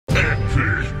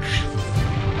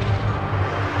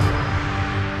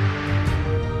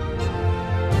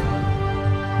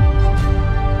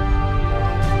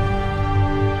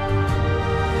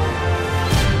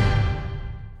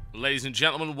ladies and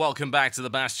gentlemen, welcome back to the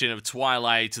Bastion of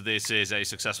Twilight. This is a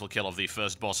successful kill of the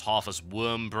first boss, Halfus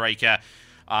Wyrmbreaker.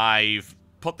 I've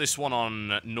put this one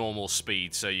on normal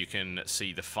speed so you can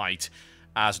see the fight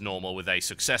as normal with a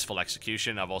successful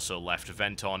execution. I've also left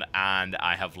vent on, and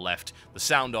I have left the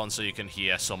sound on so you can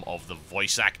hear some of the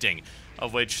voice acting,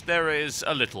 of which there is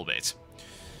a little bit.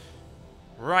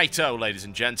 Righto, ladies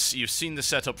and gents, you've seen the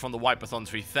setup from the Wipe-a-Thon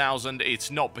 3000.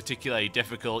 It's not particularly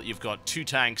difficult. You've got 2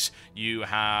 tanks, you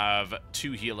have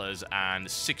 2 healers, and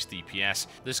 6 DPS.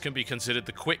 This can be considered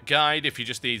the quick guide if you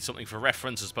just need something for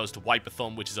reference, as opposed to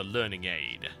Wipe-a-Thon, which is a learning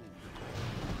aid.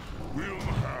 We'll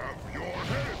have your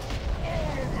head,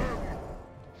 all of them!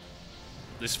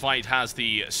 This fight has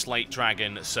the Slate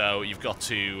Dragon, so you've got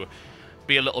to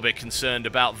be a little bit concerned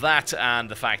about that, and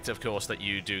the fact, of course, that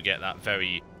you do get that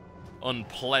very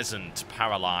unpleasant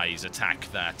paralyze attack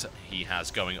that he has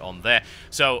going on there.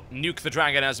 So nuke the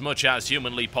dragon as much as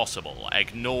humanly possible.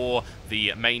 Ignore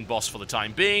the main boss for the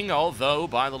time being, although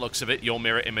by the looks of it your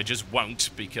mirror images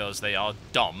won't, because they are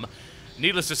dumb.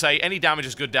 Needless to say, any damage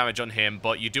is good damage on him,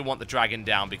 but you do want the dragon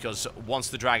down, because once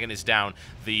the dragon is down,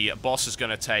 the boss is going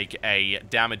to take a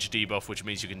damage debuff, which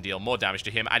means you can deal more damage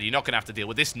to him, and you're not going to have to deal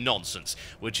with this nonsense,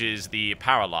 which is the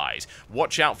paralyze.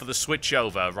 Watch out for the switch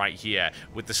over right here.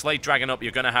 With the Slate Dragon up,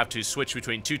 you're going to have to switch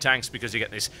between 2 tanks, because you get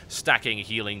this stacking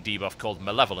healing debuff called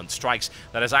Malevolent Strikes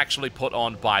that is actually put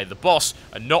on by the boss,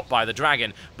 and not by the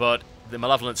dragon, but the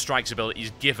Malevolent Strikes ability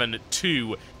is given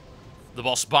to the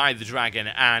boss by the dragon,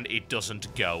 and it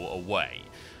doesn't go away.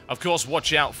 Of course,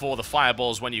 watch out for the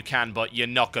fireballs when you can, but you're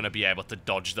not going to be able to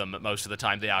dodge them most of the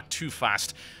time. They are too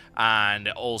fast, and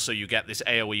also you get this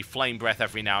AoE flame breath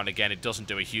every now and again. It doesn't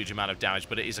do a huge amount of damage,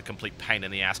 but it is a complete pain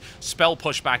in the ass. Spell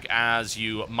pushback, as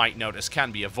you might notice,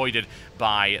 can be avoided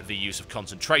by the use of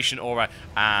concentration aura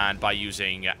and by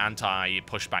using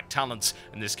anti-pushback talents.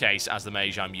 In this case, as the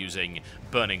mage, I'm using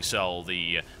Burning Soul,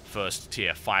 the first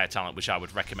tier fire talent, which I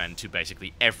would recommend to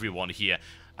basically everyone here,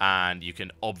 and you can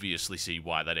obviously see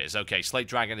why that is. Okay, Slate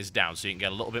Dragon is down, so you can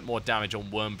get a little bit more damage on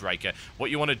Wyrmbreaker.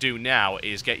 What you want to do now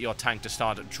is get your tank to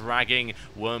start dragging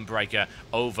Wyrmbreaker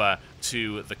over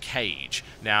to the cage.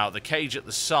 Now, the cage at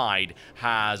the side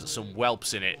has some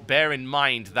whelps in it. Bear in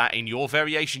mind that in your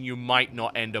variation, you might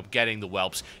not end up getting the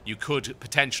whelps. You could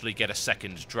potentially get a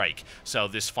second Drake, so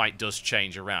this fight does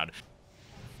change around.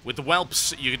 With the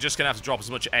whelps, you're just going to have to drop as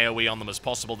much AoE on them as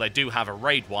possible. They do have a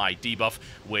raid-wide debuff,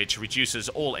 which reduces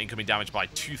all incoming damage by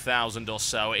 2,000 or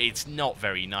so. It's not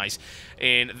very nice.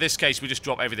 In this case, we just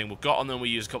drop everything we've got on them. We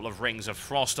use a couple of rings of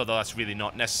frost, although that's really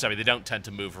not necessary. They don't tend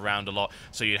to move around a lot,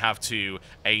 so you'd have to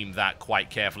aim that quite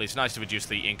carefully. It's nice to reduce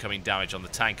the incoming damage on the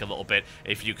tank a little bit.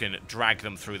 If you can drag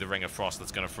them through the ring of frost,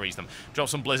 that's going to freeze them. Drop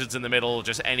some blizzards in the middle,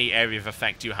 just any area of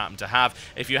effect you happen to have.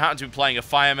 If you happen to be playing a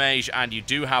fire mage and you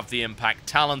do have the impact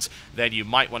talent, then you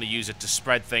might want to use it to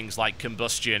spread things like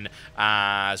combustion,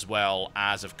 as well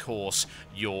as, of course,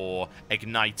 your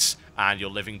ignites and your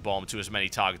living bomb to as many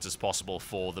targets as possible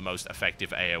for the most effective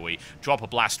AoE. Drop a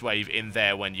blast wave in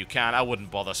there when you can. I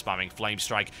wouldn't bother spamming flame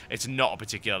strike. It's not a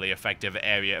particularly effective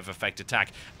area of effect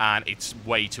attack, and it's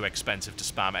way too expensive to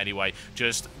spam anyway.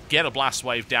 Just get a blast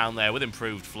wave down there with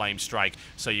improved flame strike,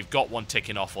 so you've got one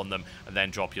ticking off on them, and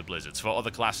then drop your blizzards. For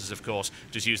other classes, of course,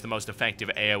 just use the most effective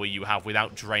AoE you have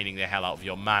without draining the hell out of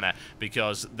your mana,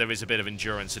 because there is a bit of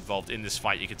endurance involved in this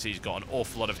fight. You can see he's got an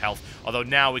awful lot of health, although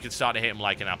now we can start to hit him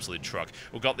like an absolute truck.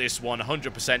 We've got this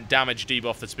 100% damage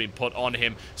debuff that's been put on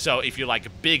him, so if you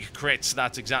like big crits,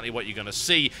 that's exactly what you're going to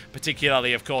see,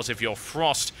 particularly, of course, if you're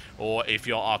Frost or if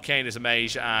you're Arcane as a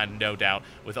mage, and no doubt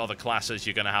with other classes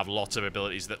you're going to have lots of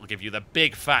abilities that will give you the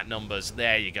big fat numbers.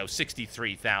 There you go,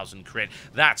 63,000 crit.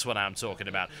 That's what I'm talking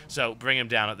about. So bring him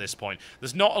down at this point.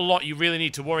 There's not a lot you really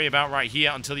need to worry about right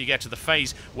here until you get to the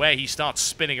phase where he starts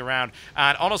spinning around,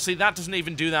 and honestly, that doesn't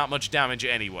even do that much damage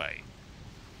anyway.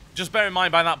 Just bear in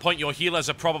mind, by that point, your healers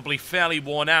are probably fairly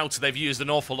worn out. They've used an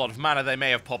awful lot of mana. They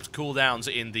may have popped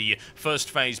cooldowns in the first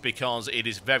phase because it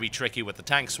is very tricky with the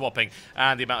tank swapping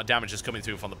and the amount of damage that's coming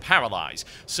through from the paralyze.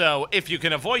 So if you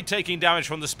can avoid taking damage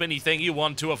from the spinny thing, you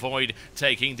want to avoid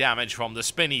taking damage from the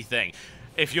spinny thing.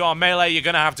 If you are melee, you're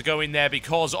going to have to go in there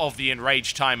because of the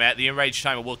enraged timer. The enraged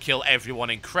timer will kill everyone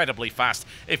incredibly fast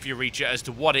if you reach it. As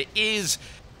to what it is,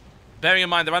 bearing in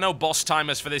mind there are no boss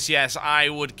timers for this, yes, I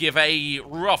would give a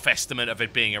rough estimate of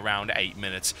it being around 8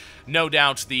 minutes. No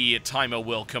doubt the timer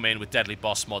will come in with deadly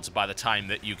boss mods by the time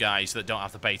that you guys that don't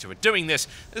have the beta are doing this.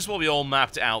 This will be all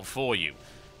mapped out for you.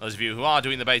 Those of you who are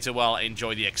doing the beta, well,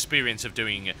 enjoy the experience of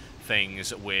doing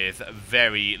things with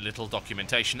very little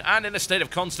documentation and in a state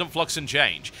of constant flux and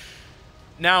change.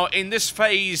 Now, in this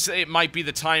phase, it might be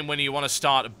the time when you want to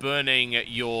start burning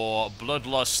your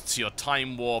bloodlusts, your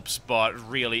time warps, but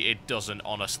really it doesn't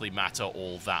honestly matter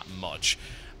all that much.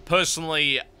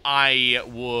 Personally, I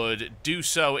would do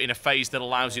so in a phase that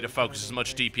allows you to focus as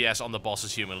much DPS on the boss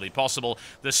as humanly possible.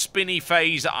 The spinny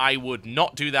phase, I would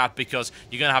not do that because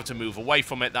you're going to have to move away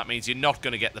from it. That means you're not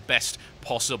going to get the best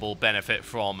possible benefit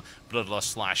from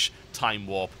bloodlust / time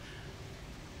warp.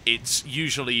 It's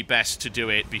usually best to do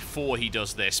it before he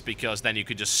does this, because then you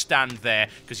can just stand there,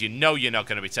 because you know you're not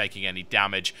going to be taking any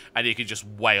damage, and you can just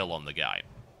wail on the guy.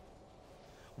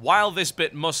 While this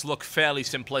bit must look fairly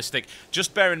simplistic,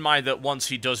 just bear in mind that once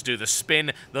he does do the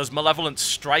spin, those Malevolent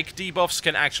Strike debuffs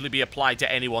can actually be applied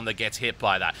to anyone that gets hit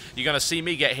by that. You're going to see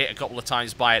me get hit a couple of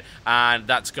times by it, and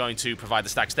that's going to provide the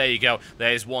stacks. There you go.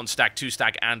 There's 1 stack, 2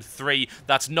 stack, and 3.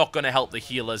 That's not going to help the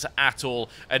healers at all.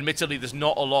 Admittedly, there's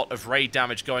not a lot of raid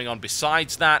damage going on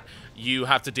besides that. You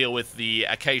have to deal with the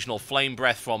occasional flame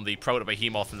breath from the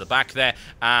Proto-Behemoth in the back there,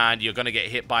 and you're going to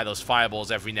get hit by those fireballs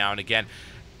every now and again.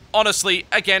 Honestly,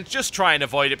 again, just try and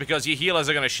avoid it, because your healers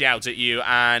are going to shout at you,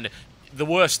 and the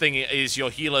worst thing is your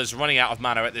healers running out of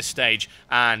mana at this stage,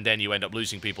 and then you end up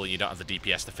losing people and you don't have the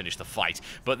DPS to finish the fight.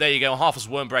 But there you go, Halfus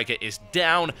Wyrmbreaker is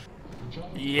down.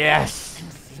 Yes!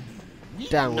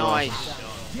 Down. Nice.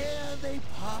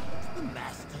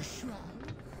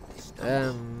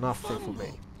 Nothing for me.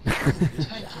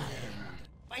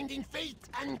 Finding fate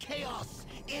and chaos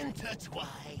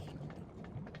intertwined.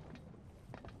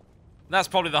 That's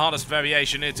probably the hardest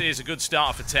variation. It is a good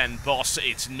start for 10 boss.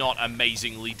 It's not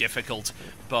amazingly difficult,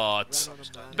 but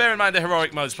bear in mind the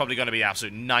heroic mode is probably going to be an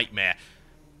absolute nightmare.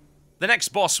 The next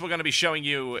boss we're going to be showing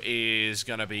you is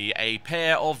going to be a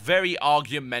pair of very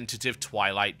argumentative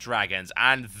Twilight dragons,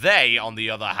 and they, on the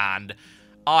other hand,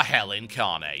 are hell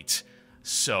incarnate.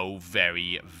 So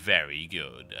very, very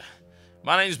good.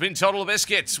 My name's been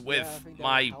TotalBiscuit with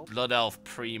my Blood Elf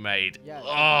pre-made.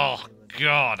 Oh,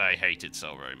 God, I hate it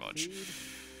so very much.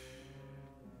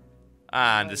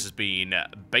 And this has been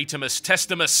Betamus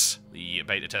Testimus, the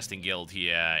beta testing guild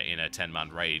here in a 10-man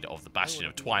raid of the Bastion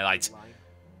of Twilight.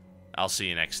 I'll see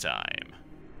you next time.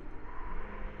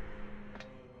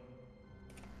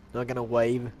 Not gonna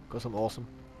wave, because I'm awesome.